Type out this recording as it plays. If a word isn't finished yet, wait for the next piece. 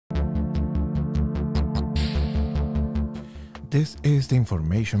This is the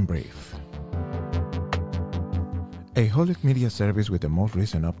information brief. A Holyoke media service with the most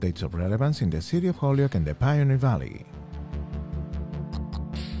recent updates of relevance in the city of Holyoke and the Pioneer Valley.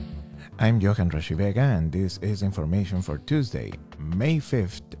 I'm Johan Rashivega, and this is information for Tuesday, May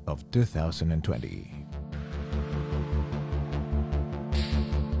 5th of 2020.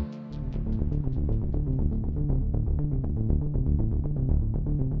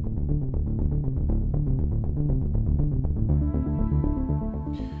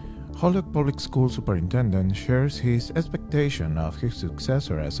 Holyoke Public Schools superintendent shares his expectation of his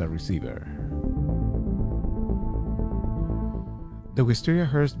successor as a receiver. The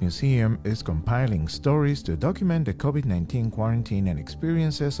Wistariahurst Museum is compiling stories to document the COVID-19 quarantine and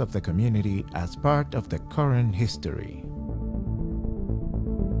experiences of the community as part of the current history.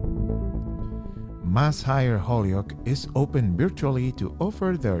 MassHire Holyoke is open virtually to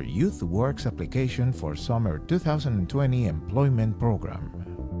offer their YouthWorks application for summer 2020 employment program.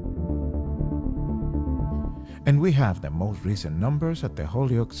 And we have the most recent numbers at the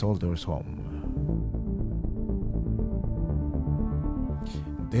Holyoke Soldiers' Home.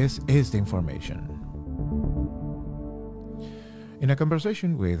 This is the information. In a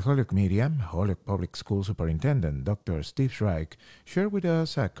conversation with Holyoke Media, Holyoke Public Schools Superintendent Dr. Steve Shrike shared with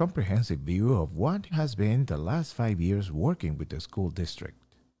us a comprehensive view of what has been the last 5 years working with the school district.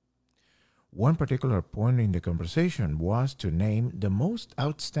 One particular point in the conversation was to name the most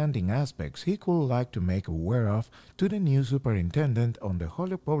outstanding aspects he would like to make aware of to the new superintendent on the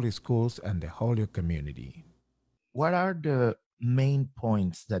Holyoke Public Schools and the Holyoke community. What are the main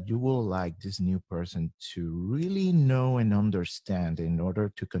points that you would like this new person to really know and understand in order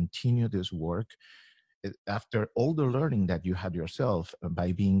to continue this work after all the learning that you had yourself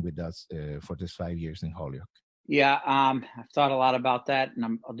by being with us for these 5 years in Holyoke? Yeah, I've thought a lot about that,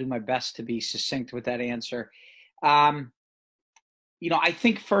 and I'll do my best to be succinct with that answer. I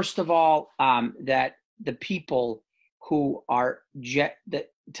think first of all that the people who are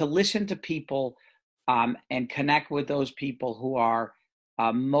to listen to people and connect with those people who are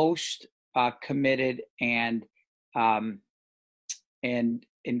most committed and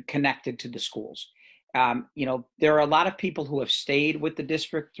connected to the schools. There are a lot of people who have stayed with the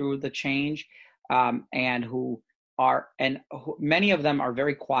district through the change. And many of them are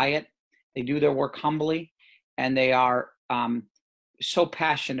very quiet. They do their work humbly, and they are so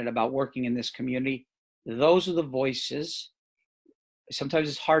passionate about working in this community. Those are the voices. Sometimes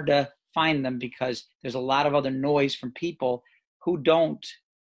it's hard to find them because there's a lot of other noise from people who don't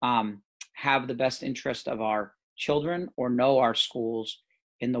have the best interest of our children or know our schools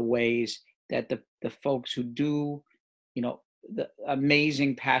in the ways that the folks who do, the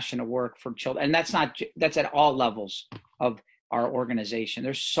amazing passionate work for children. And that's at all levels of our organization.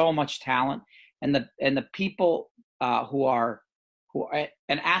 There's so much talent, and the people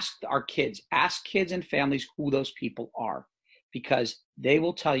and ask kids and families who those people are, because they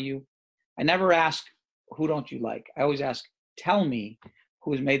will tell you. I never ask, who don't you like? I always ask, tell me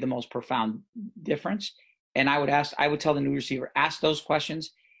who has made the most profound difference. And I would tell the new receiver, ask those questions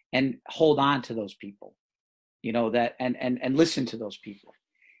and hold on to those people. And listen to those people.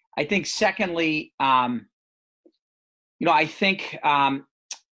 I think secondly, I think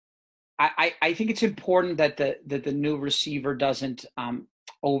it's important that the new receiver doesn't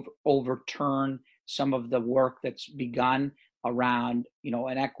overturn some of the work that's begun around,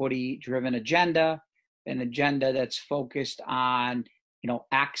 an equity-driven agenda, an agenda that's focused on,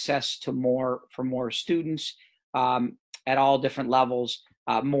 access to more students at all different levels.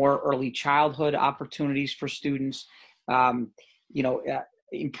 More early childhood opportunities for students,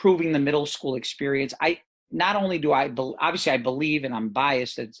 improving the middle school experience. Not only do I believe, and I'm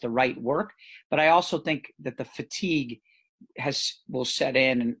biased, that it's the right work, but I also think that the fatigue will set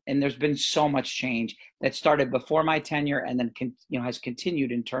in, and there's been so much change that started before my tenure and then has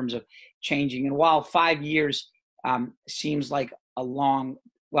continued in terms of changing. And while 5 years seems like a long,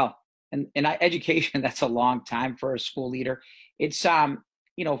 in education, that's a long time for a school leader. It's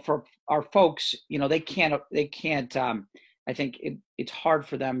for our folks, they can't. I think it's hard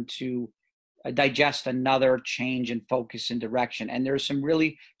for them to digest another change in focus and direction. And there's some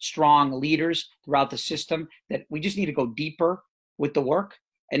really strong leaders throughout the system that we just need to go deeper with the work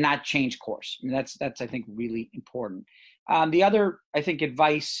and not change course. I mean, that's I think really important. The other, I think,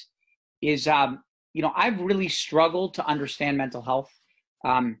 advice is, I've really struggled to understand mental health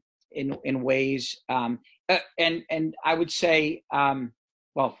in ways, and I would say. I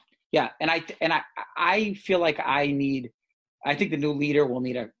feel like I think the new leader will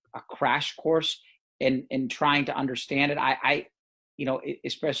need a crash course in trying to understand it.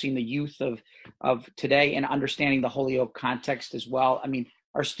 especially in the youth of today, and understanding the Holyoke context as well. I mean,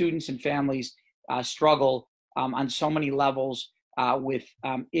 our students and families struggle on so many levels with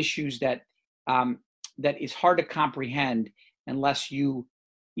issues that is hard to comprehend unless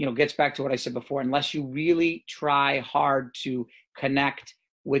gets back to what I said before, unless you really try hard to connect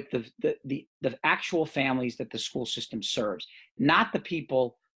with the actual families that the school system serves, not the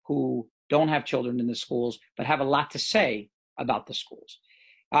people who don't have children in the schools, but have a lot to say about the schools.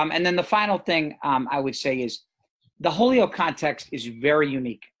 And then the final thing I would say is the Holyoke context is very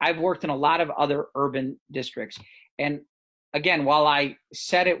unique. I've worked in a lot of other urban districts. And again, while I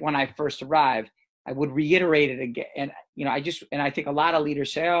said it when I first arrived, I would reiterate it again. And, I think a lot of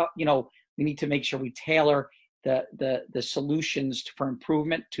leaders say, we need to make sure we tailor the solutions for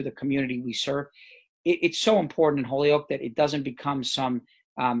improvement to the community we serve. It's so important in Holyoke that it doesn't become some,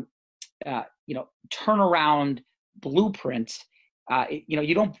 turnaround blueprint.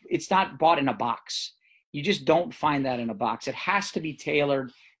 It's not bought in a box. You just don't find that in a box. It has to be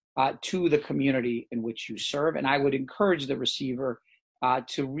tailored to the community in which you serve. And I would encourage the receiver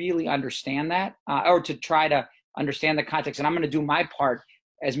to really understand that, or to try to understand the context. And I'm going to do my part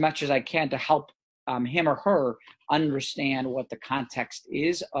as much as I can to help him or her understand what the context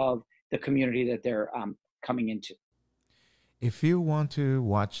is of the community that they're coming into. If you want to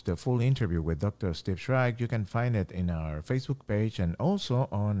watch the full interview with Dr. Steve Shrike, you can find it in our Facebook page and also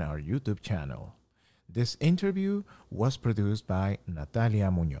on our YouTube channel. This interview was produced by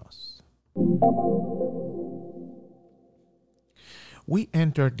Natalia Munoz. We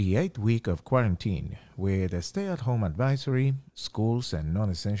entered the 8th week of quarantine with a stay-at-home advisory, schools and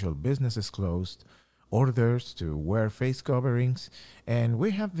non-essential businesses closed, orders to wear face coverings, and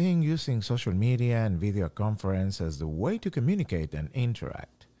we have been using social media and video conference as the way to communicate and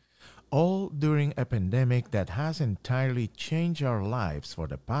interact, all during a pandemic that has entirely changed our lives for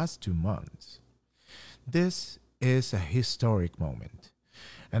the past 2 months. This is a historic moment,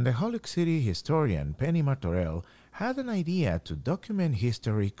 and the Holyoke City historian Penny Martorell had an idea to document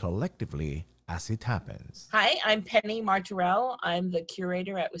history collectively as it happens. Hi, I'm Penny Martorell. I'm the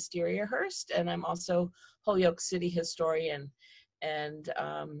curator at Wistariahurst, and I'm also Holyoke City historian. And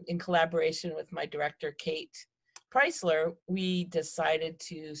in collaboration with my director, Kate Preisler, we decided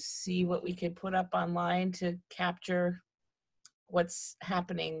to see what we could put up online to capture what's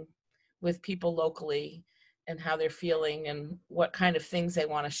happening with people locally and how they're feeling and what kind of things they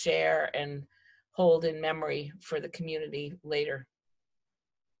want to share and hold in memory for the community later.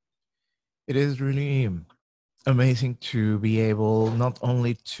 It is really amazing to be able not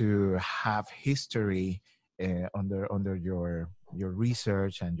only to have history under your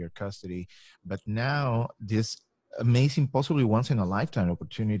research and your custody, but now this amazing, possibly once in a lifetime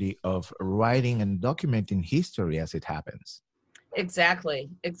opportunity of writing and documenting history as it happens. Exactly.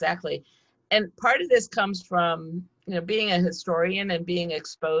 And part of this comes from, being a historian and being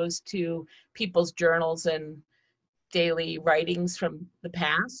exposed to people's journals and daily writings from the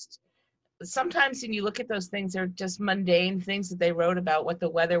past. Sometimes when you look at those things, they're just mundane things that they wrote about what the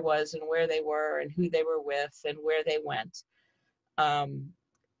weather was and where they were and who they were with and where they went.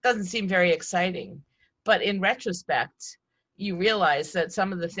 Doesn't seem very exciting, but in retrospect, you realize that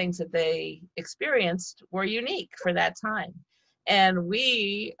some of the things that they experienced were unique for that time. And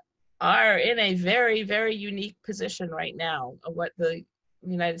we are in a very, very unique position right now of what the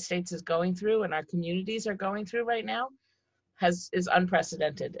United States is going through and our communities are going through right now is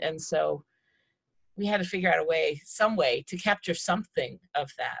unprecedented. And so we had to figure out some way to capture something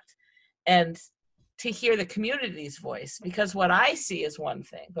of that and to hear the community's voice, because what I see is one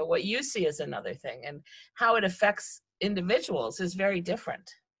thing, but what you see is another thing, and how it affects individuals is very different.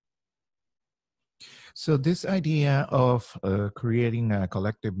 So this idea of creating a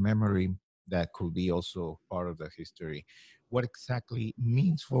collective memory that could be also part of the history, what exactly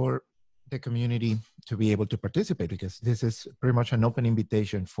means for the community to be able to participate, because this is pretty much an open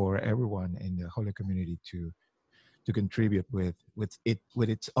invitation for everyone in the Holyoke community to contribute with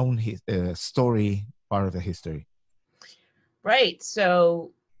its own story, part of the history. Right.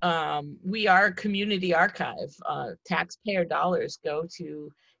 So we are a community archive. Taxpayer dollars go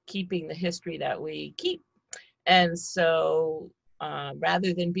to keeping the history that we keep. And so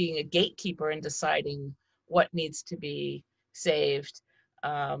rather than being a gatekeeper and deciding what needs to be saved,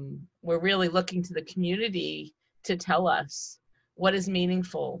 we're really looking to the community to tell us what is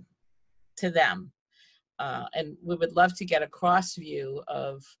meaningful to them. And we would love to get a cross view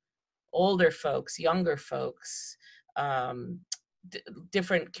of older folks, younger folks,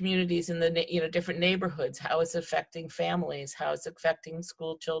 different communities in the different neighborhoods, how it's affecting families, how it's affecting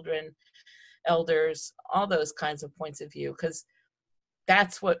school children, elders, all those kinds of points of view. Because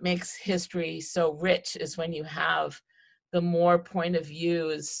that's what makes history so rich, is when you have the more point of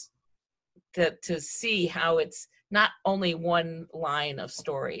views to see how it's not only one line of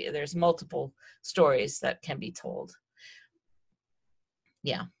story. There's multiple stories that can be told.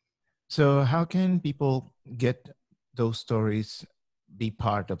 Yeah. So how can people get those stories, be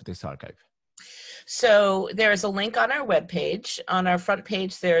part of this archive? So there's a link on our webpage. On our front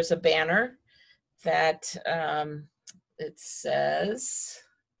page, there's a banner that it says,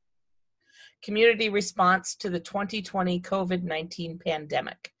 Community Response to the 2020 COVID-19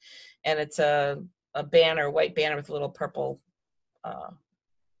 Pandemic. And it's a banner, white banner with little purple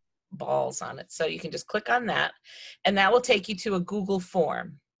balls on it. So you can just click on that, and that will take you to a Google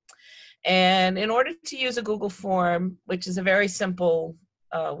form. And in order to use a Google form, which is a very simple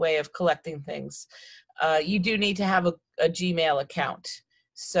way of collecting things, you do need to have a Gmail account.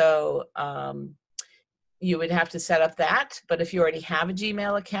 So you would have to set up that, but if you already have a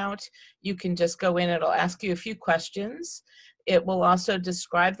Gmail account, you can just go in, it'll ask you a few questions. It will also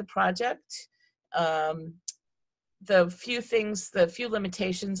describe the project. The few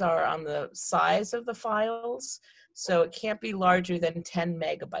limitations are on the size of the files. So it can't be larger than 10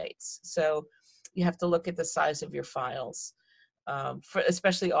 megabytes. So you have to look at the size of your files. For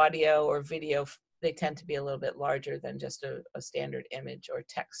especially audio or video, they tend to be a little bit larger than just a standard image or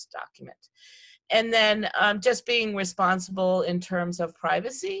text document. And then just being responsible in terms of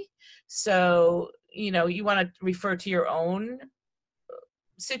privacy. So, you know, you want to refer to your own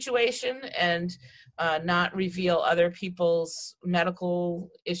situation and not reveal other people's medical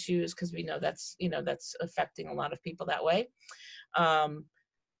issues, because we know that's, you know, that's affecting a lot of people that way.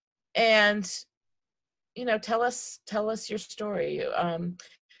 And, you know, tell us your story.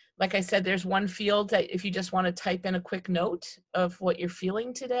 Like I said, there's one field that if you just want to type in a quick note of what you're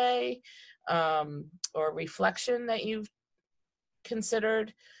feeling today, or reflection that you've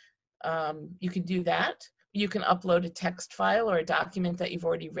considered, you can do that. You can upload a text file or a document that you've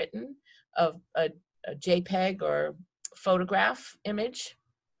already written of a JPEG or photograph image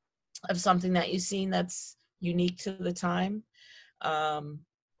of something that you've seen that's unique to the time,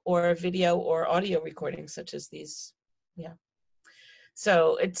 or a video or audio recording such as these. Yeah.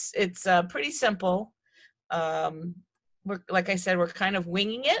 So it's pretty simple. Like I said, we're kind of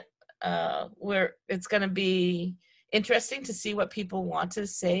winging it. It's going to be interesting to see what people want to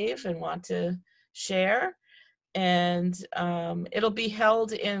save and want to share. And it'll be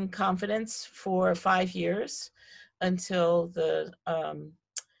held in confidence for 5 years until the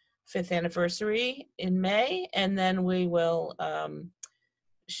 5th anniversary in May. And then we will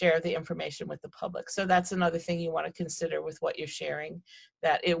share the information with the public. So that's another thing you want to consider with what you're sharing,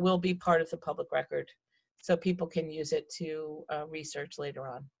 that it will be part of the public record, so people can use it to research later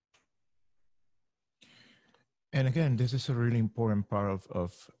on. And again, this is a really important part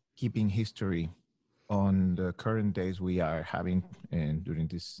of keeping history on the current days we are having during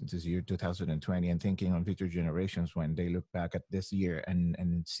this year 2020, and thinking on future generations when they look back at this year and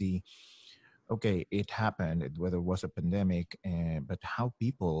see, okay, it happened, whether it was a pandemic, but how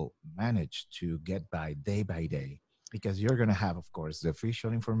people managed to get by day, because you're going to have, of course, the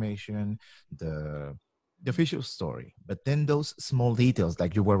official information, the official story, but then those small details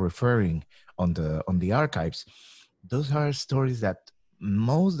like you were referring on the archives, those are stories that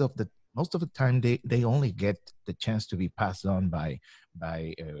most of the time they only get the chance to be passed on by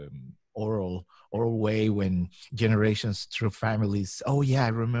oral way, when generations through families. Oh yeah, I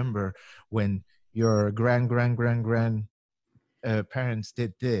remember when your grand parents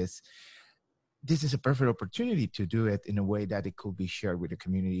did this. This is a perfect opportunity to do it in a way that it could be shared with the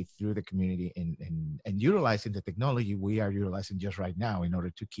community, through the community, and utilizing the technology we are utilizing just right now in order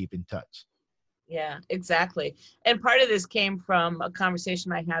to keep in touch. Yeah, exactly. And part of this came from a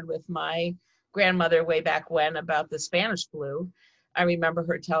conversation I had with my grandmother way back when about the Spanish flu. I remember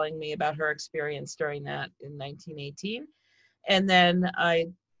her telling me about her experience during that in 1918. And then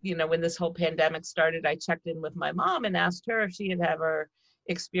when this whole pandemic started, I checked in with my mom and asked her if she had ever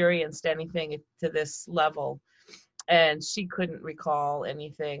experienced anything to this level. And she couldn't recall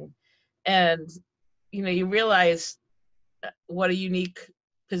anything. And, you realize what a unique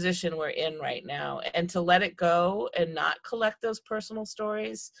position we're in right now. And to let it go and not collect those personal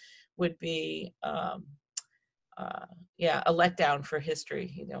stories would be a letdown for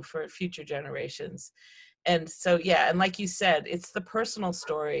history, for future generations. And so, yeah, and like you said, it's the personal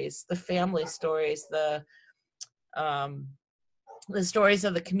stories, the family stories, the stories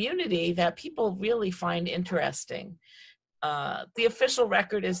of the community that people really find interesting. The official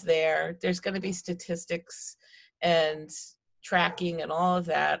record is there. There's going to be statistics and tracking and all of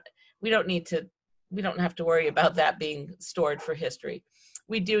that. We don't have to worry about that being stored for history.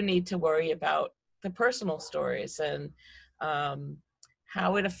 we do need to worry about the personal stories and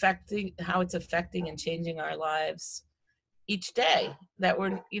how it's affecting and changing our lives each day that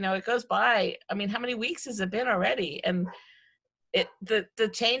it goes by. I mean, how many weeks has it been already? And the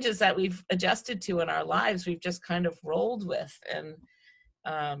changes that we've adjusted to in our lives, we've just kind of rolled with. And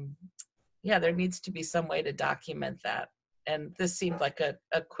there needs to be some way to document that. And this seemed like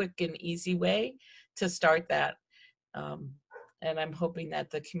a quick and easy way to start that. And I'm hoping that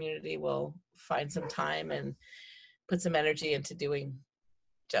the community will find some time and put some energy into doing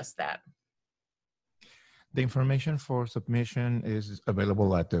just that. The information for submission is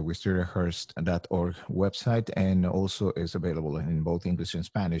available at the Wistariahurst.org website, and also is available in both English and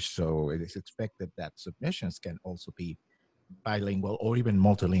Spanish. So it is expected that submissions can also be bilingual or even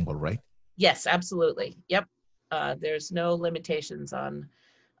multilingual, right? Yes, absolutely. Yep. There's no limitations on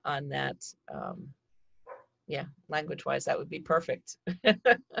that. Language-wise, that would be perfect.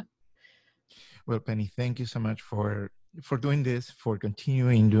 Well, Penny, thank you so much for doing this, for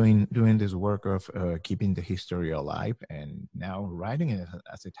continuing doing this work of keeping the history alive and now writing it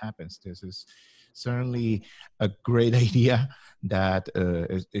as it happens. This is certainly a great idea that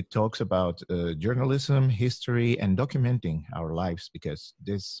it talks about journalism, history, and documenting our lives, because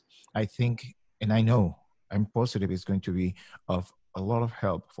this, I think, and I know, I'm positive it's going to be of a lot of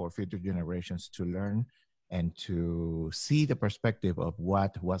help for future generations to learn and to see the perspective of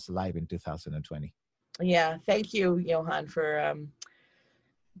what was live in 2020. Yeah, thank you, Johan, for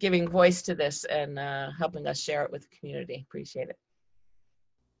giving voice to this and helping us share it with the community. Appreciate it.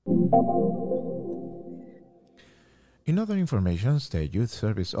 In other information, the Youth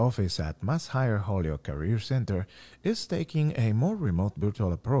Service Office at MassHire Holyoke Career Center is taking a more remote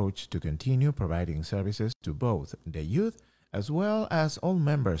virtual approach to continue providing services to both the youth as well as all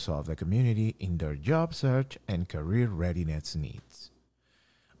members of the community in their job search and career readiness needs.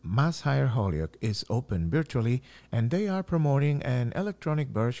 MassHire Holyoke is open virtually, and they are promoting an electronic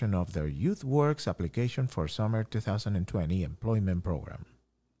version of their YouthWorks Application for Summer 2020 employment program.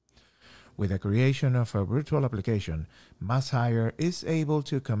 With the creation of a virtual application, MassHire is able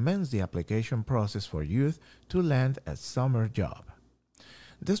to commence the application process for youth to land a summer job.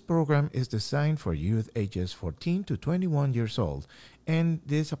 This program is designed for youth ages 14 to 21 years old, and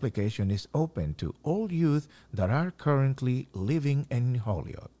this application is open to all youth that are currently living in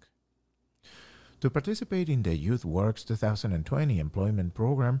Holyoke. To participate in the YouthWorks 2020 employment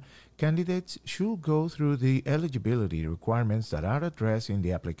program, candidates should go through the eligibility requirements that are addressed in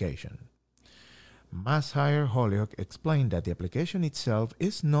the application. MassHire Holyoke explained that the application itself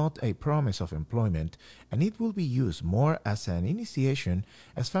is not a promise of employment, and it will be used more as an initiation,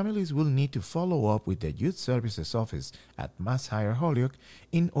 as families will need to follow up with the Youth Services Office at MassHire Holyoke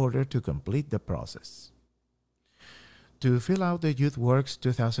in order to complete the process. To fill out the YouthWorks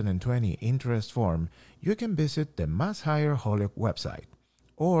 2020 interest form, you can visit the MassHire Holyoke website,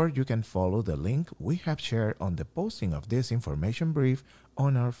 or you can follow the link we have shared on the posting of this information brief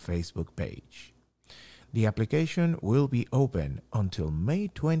on our Facebook page. The application will be open until May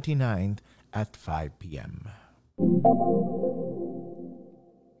 29th at 5 p.m.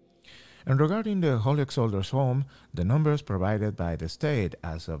 And regarding the Holyoke Soldiers Home, the numbers provided by the state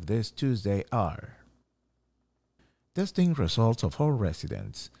as of this Tuesday are: testing results of all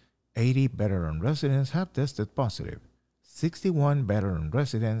residents. 80 veteran residents have tested positive. 61 veteran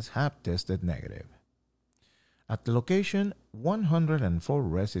residents have tested negative. At the location, 104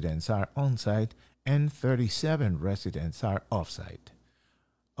 residents are on-site and 37 residents are off-site.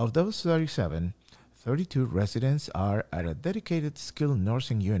 Of those 37, 32 residents are at a dedicated skilled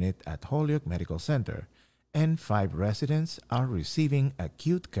nursing unit at Holyoke Medical Center, and 5 residents are receiving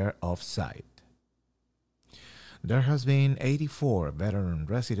acute care off-site. There has been 84 veteran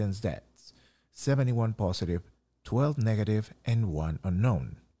residents deaths, 71 positive, 12 negative, and 1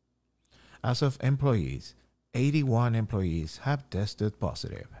 unknown. As of employees, 81 employees have tested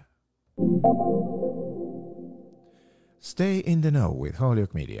positive. Stay in the know with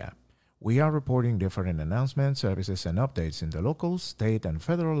Holyoke Media. We are reporting different announcements, services, and updates in the local, state, and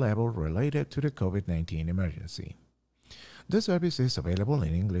federal level related to the COVID-19 emergency. The service is available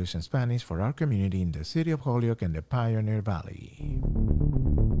in English and Spanish for our community in the city of Holyoke and the Pioneer Valley.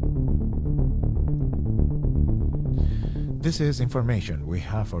 This is information we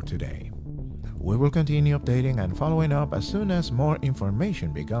have for today. We will continue updating and following up as soon as more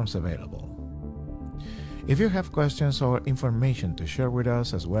information becomes available. If you have questions or information to share with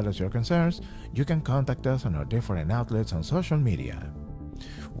us as well as your concerns, you can contact us on our different outlets on social media.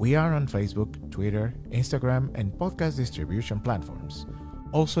 We are on Facebook, Twitter, Instagram, and podcast distribution platforms.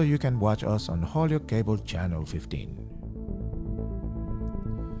 Also, you can watch us on Holyoke Cable Channel 15.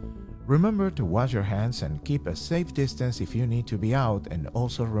 Remember to wash your hands and keep a safe distance if you need to be out, and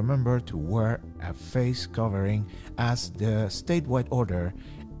also remember to wear a face covering as the statewide order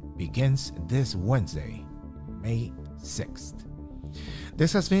begins this Wednesday, May 6th.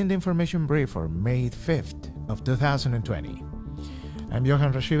 This has been the information brief for May 5th of 2020. I'm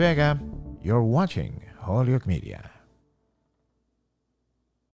Johan Rashi Vega. You're watching Holyoke Media.